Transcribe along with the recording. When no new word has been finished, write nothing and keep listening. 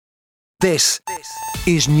This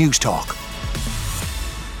is News Talk.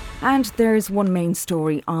 And there's one main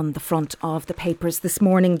story on the front of the papers this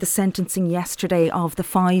morning. The sentencing yesterday of the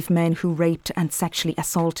 5 men who raped and sexually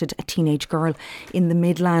assaulted a teenage girl in the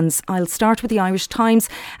Midlands. I'll start with the Irish Times,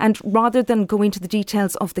 and rather than go into the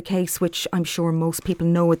details of the case, which I'm sure most people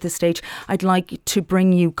know at this stage, I'd like to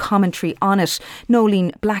bring you commentary on it.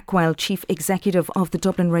 Nolene Blackwell, Chief Executive of the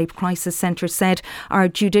Dublin Rape Crisis Centre, said our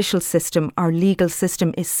judicial system, our legal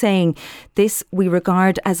system is saying this we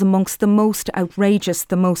regard as amongst the most outrageous,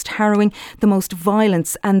 the most harrowing, the most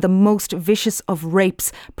violence and the most vicious of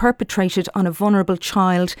rapes perpetrated on a vulnerable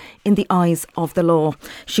child in the eyes of the law.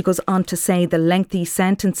 She goes on to say the lengthy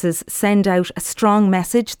sentences send out a strong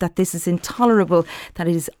message that this is intolerable, that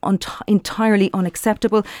it is entirely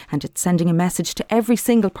unacceptable, and it's sending a message to every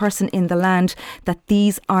single person in the land that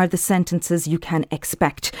these are the sentences you can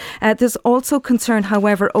expect. There's also concern,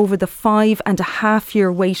 however, over the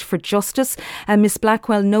 5.5-year wait for justice. Miss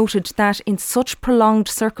Blackwell noted that in such prolonged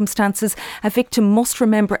circumstances, a victim must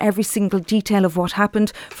remember every single detail of what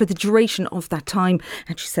happened for the duration of that time.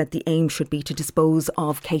 And she said the aim should be to dispose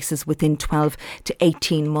of cases within 12 to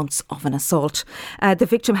 18 months of an assault. The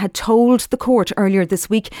victim had told the court earlier this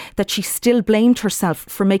week that she still blamed herself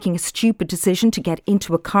for making a stupid decision to get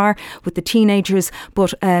into a car with the teenagers.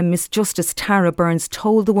 But Miss Justice Tara Burns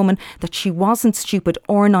told the woman that she wasn't stupid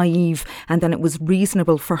or naive, and then it was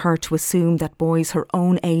reasonable for her to assume that boys her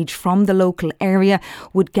own age from the local area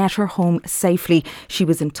would get her home safely. She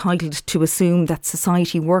was entitled to assume that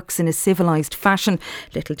society works in a civilised fashion.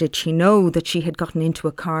 Little did she know that she had gotten into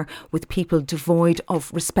a car with people devoid of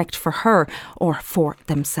respect for her or for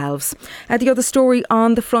themselves. The other story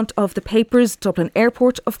on the front of the papers, Dublin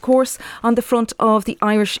Airport, of course. On the front of the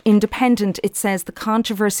Irish Independent, it says the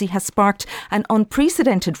controversy has sparked an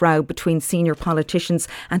unprecedented row between senior politicians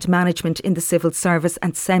and management in the civil service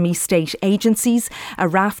and semi-state agencies. A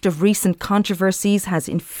raft of recent controversies has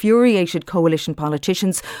infuriated coalition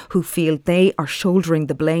politicians who feel they are shouldering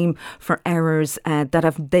the blame for errors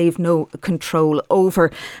that they've no control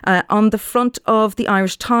over. On the front of the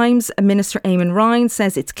Irish Times, Minister Eamon Ryan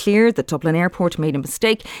says it's clear that Dublin Airport made a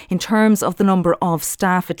mistake in terms of the number of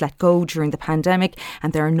staff it let go during the pandemic,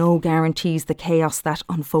 and there are no guarantees the chaos that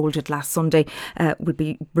unfolded last Sunday will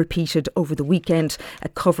be repeated over the weekend.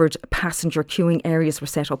 Covered passenger queuing areas were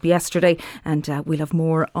set up yesterday, and we'll have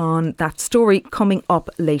more on that story coming up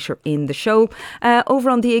later in the show. Over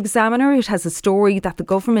on the Examiner, it has a story that the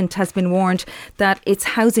government has been warned that its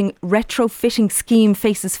housing retrofitting scheme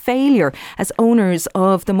faces failure as owners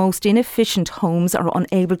of the most inefficient homes are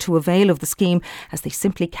unable to avail of the scheme as they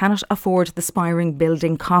simply cannot afford the spiralling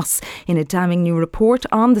building costs. In a damning new report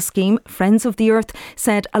on the scheme, Friends of the Earth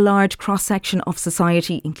said a large cross-section of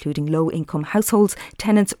society, including low-income households,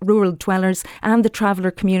 tenants, rural dwellers and the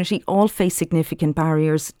traveller community, all face significant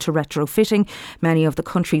barriers to retrofitting. Many of the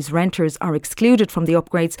country's renters are excluded from the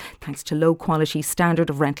upgrades thanks to low quality standard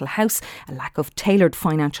of rental house, a lack of tailored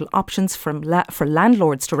financial options for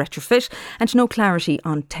landlords to retrofit, and no clarity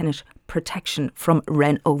on tenant protection from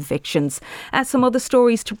renovictions. Some other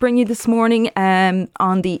stories to bring you this morning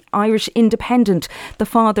on the Irish Independent. The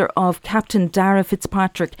father of Captain Dara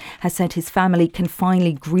Fitzpatrick has said his family can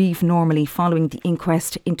finally grieve normally following the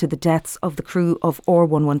inquest into the deaths of the crew of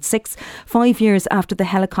R116. 5 years after the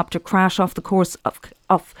helicopter crash off the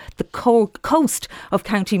coast of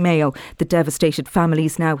County Mayo, the devastated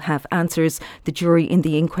families now have answers. The jury in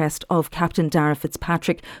the inquest of Captain Dara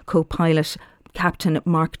Fitzpatrick, co-pilot Captain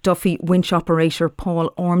Mark Duffy, winch operator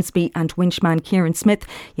Paul Ormsby and winchman Kieran Smith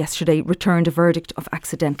yesterday returned a verdict of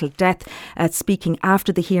accidental death. Speaking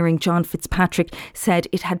after the hearing, John Fitzpatrick said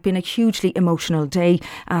it had been a hugely emotional day.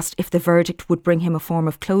 Asked if the verdict would bring him a form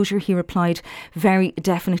of closure, he replied, "Very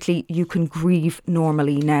definitely, you can grieve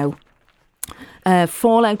normally now."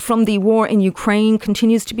 Fallout from the war in Ukraine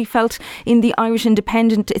continues to be felt. In the Irish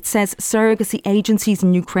Independent, it says surrogacy agencies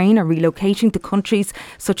in Ukraine are relocating to countries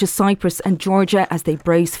such as Cyprus and Georgia as they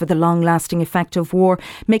brace for the long-lasting effect of war,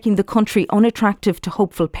 making the country unattractive to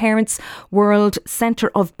hopeful parents. World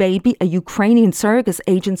Centre of Baby, a Ukrainian surrogate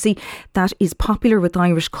agency that is popular with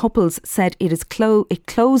Irish couples, said it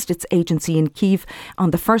closed its agency in Kyiv on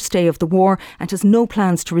the first day of the war and has no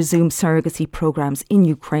plans to resume surrogacy programmes in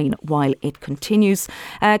Ukraine while it continues. continues.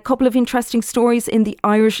 A couple of interesting stories in the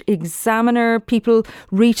Irish Examiner. People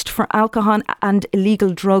reached for alcohol and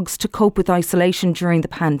illegal drugs to cope with isolation during the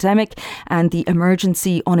pandemic, and the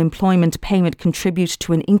emergency unemployment payment contribute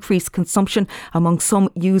to an increased consumption among some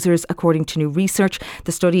users, according to new research.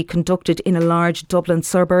 The study, conducted in a large Dublin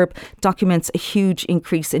suburb, documents a huge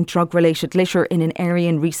increase in drug-related litter in an area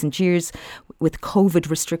in recent years, with COVID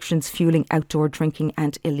restrictions fueling outdoor drinking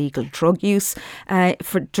and illegal drug use.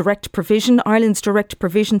 For direct provision, Ireland's direct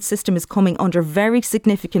provision system is coming under very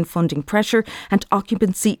significant funding pressure and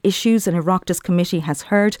occupancy issues, an Oireachtas committee has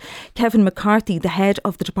heard. Kevin McCarthy, the head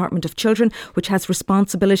of the Department of Children, which has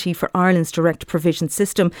responsibility for Ireland's direct provision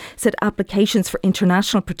system, said applications for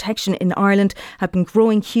international protection in Ireland have been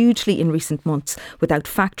growing hugely in recent months, without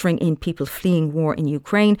factoring in people fleeing war in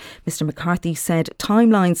Ukraine. Mr McCarthy said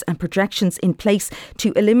timelines and projections in place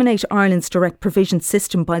to eliminate Ireland's direct provision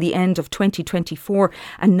system by the end of 2024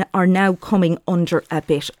 and are now coming under a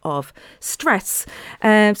bit of stress.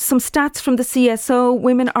 Some stats from the CSO: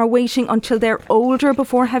 women are waiting until they're older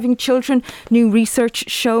before having children. New research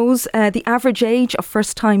shows the average age of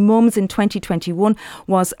first-time mums in 2021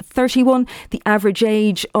 was 31. The average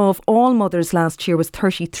age of all mothers last year was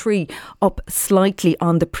 33, up slightly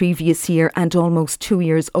on the previous year and almost 2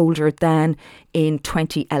 years older than in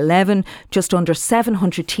 2011. Just under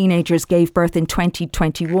 700 teenagers gave birth in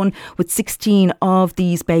 2021, with 16 of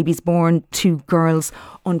these babies born to girls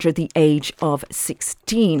under the age of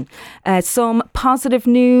 16. Some positive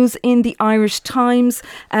news in the Irish Times.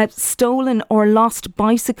 Stolen or lost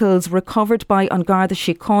bicycles recovered by An Garda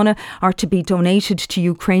Síochána are to be donated to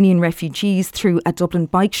Ukrainian refugees through a Dublin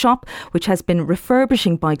bike shop, which has been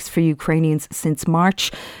refurbishing bikes for Ukrainians since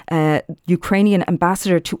March. Ukrainian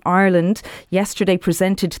ambassador to Ireland yesterday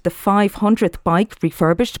presented the 500th bike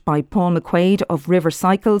refurbished by Paul McQuaid of River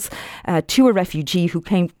Cycles to a refugee who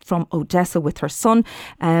came from Odessa with her son.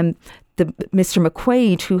 Mr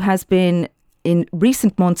McQuaid, who has been in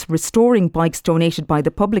recent months restoring bikes donated by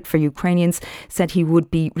the public for Ukrainians, said he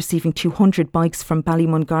would be receiving 200 bikes from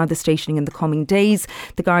Ballymun Garda stationing in the coming days.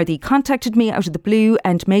 The Gardaí contacted me out of the blue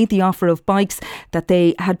and made the offer of bikes that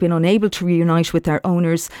they had been unable to reunite with their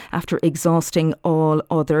owners after exhausting all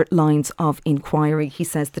other lines of inquiry. He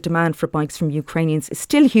says the demand for bikes from Ukrainians is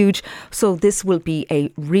still huge, so this will be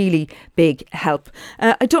a really big help.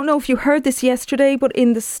 I don't know if you heard this yesterday, but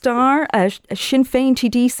in the Star, a Sinn Féin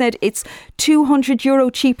TD said it's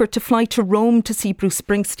 €200 cheaper to fly to Rome to see Bruce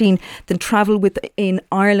Springsteen than travel in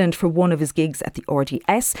Ireland for one of his gigs at the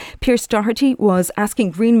RDS. Pearse Doherty was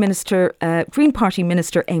asking Green Party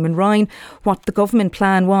Minister Eamon Ryan what the government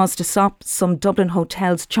plan was to stop some Dublin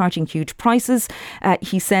hotels charging huge prices.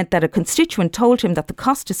 He said that a constituent told him that the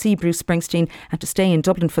cost to see Bruce Springsteen and to stay in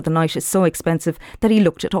Dublin for the night is so expensive that he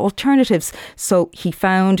looked at alternatives. So he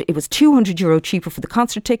found it was €200 cheaper for the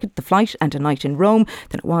concert ticket, the flight and a night in Rome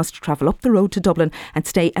than it was to travel up the road to Dublin and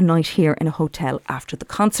stay a night here in a hotel after the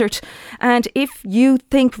concert. And if you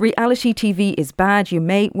think reality TV is bad, you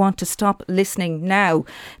may want to stop listening now.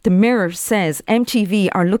 The Mirror says MTV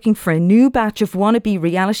are looking for a new batch of wannabe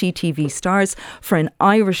reality TV stars for an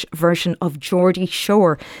Irish version of Geordie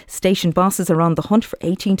Shore. Station bosses are on the hunt for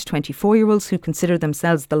 18 to 24-year-olds who consider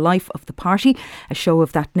themselves the life of the party. A show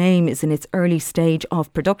of that name is in its early stage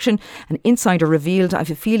of production. An insider revealed, "I've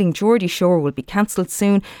a feeling Geordie Shore will be cancelled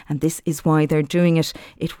soon, and this is why they're doing it.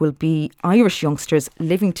 It will be Irish youngsters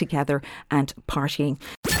living together and partying."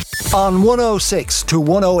 On 106 to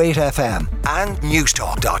 108 FM and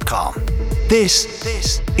newstalk.com. This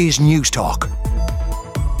is Newstalk.